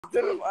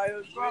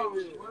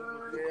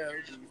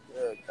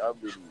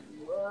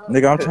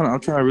Nigga, I'm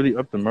trying to really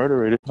up the murder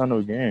rate. It's not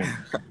no game.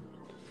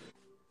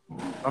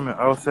 I'm in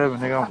 07,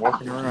 nigga. I'm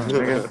walking around,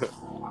 nigga.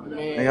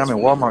 Nigga, I'm in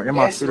Walmart in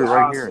my shooter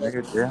right here,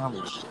 nigga. Damn.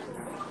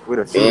 With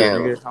a shooter,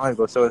 nigga. I might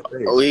go show his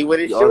face. We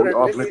with a shooter. We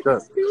all blicked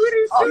up. We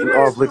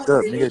all blicked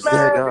up, nigga.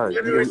 Dead guys.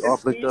 Nigga, we all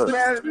blicked up.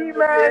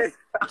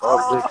 All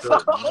blicked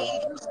up,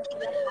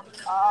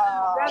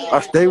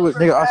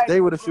 nigga. I stay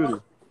with a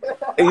shooter.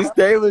 You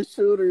stay with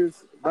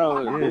shooters.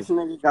 Bro, yeah. This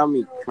nigga got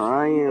me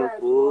crying,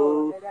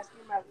 fool.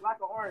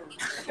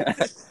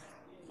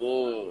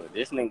 Fool,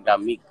 this nigga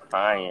got me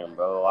crying,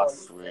 bro. I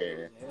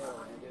swear.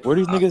 Where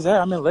these niggas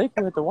at? I'm in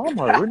Lakewood at the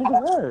Walmart. Where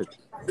niggas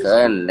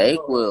at? In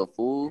Lakewood,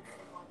 fool.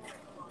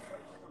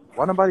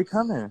 Why nobody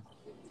coming?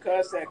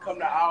 Cuz said come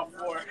to aisle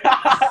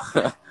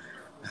 4.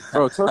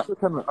 Bro, tell us to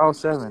come to aisle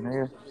 7,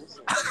 nigga.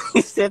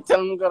 He said tell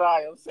him to go to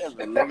aisle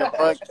 7, nigga.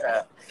 Fuck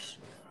that.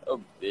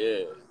 Oh,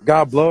 yeah.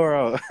 God blow her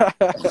out.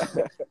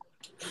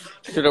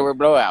 Shooter with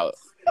blowout.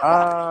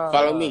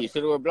 Follow me.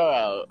 Shooter with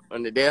blowout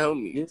on the dead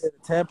homie. Yeah,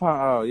 tampon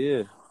out,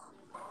 yeah.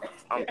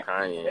 I'm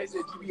crying. They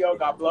said GBO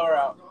got blower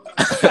out.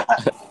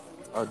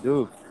 Oh,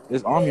 dude.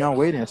 It's on me. I'm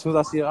waiting. As soon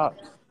as I see it up.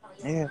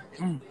 Yeah.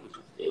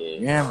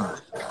 Yeah, man.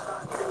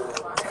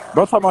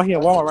 Bro, talking about he in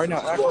Walmart right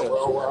now. Actually,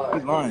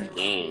 he's lying.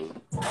 You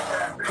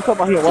talking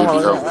about he in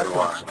Walmart right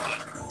now?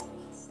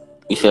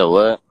 You said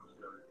what?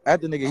 At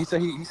the nigga, he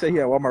said he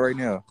at Walmart right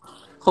now.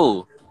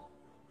 Who?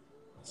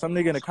 Some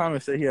nigga in the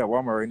comments said he at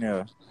Walmart right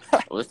now.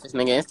 What's this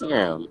nigga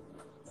Instagram?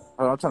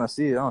 Oh, I'm trying to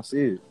see it. I don't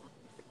see it.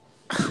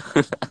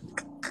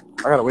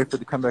 I gotta wait for it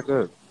to come back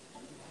up.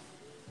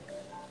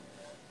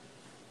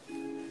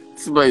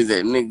 Somebody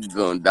said nigga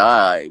gonna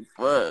die.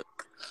 Fuck.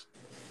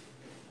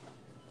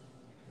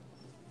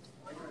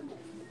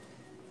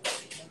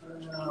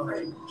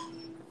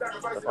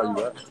 That's all you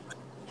got?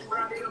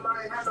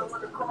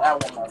 That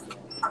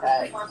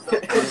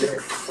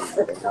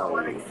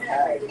one.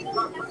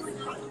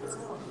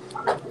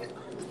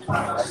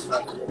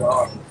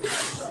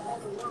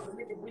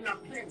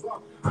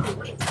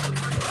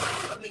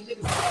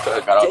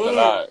 Got off the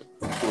line.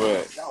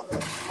 What?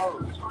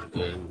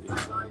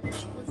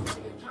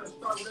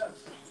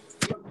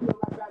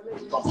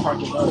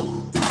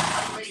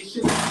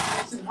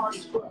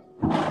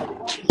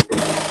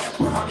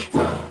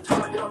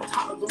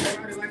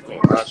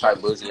 I'm trying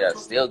to boozy up.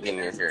 Still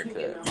getting his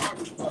haircut.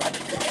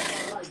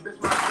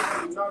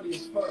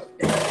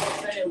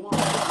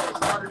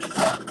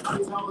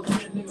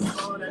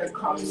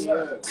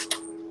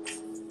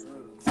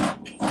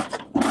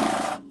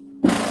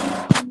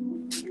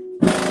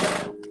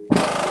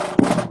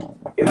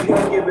 If you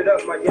don't give it up,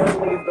 my young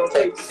niggas don't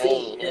take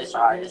 16. That's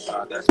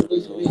what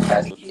he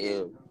has to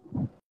kill.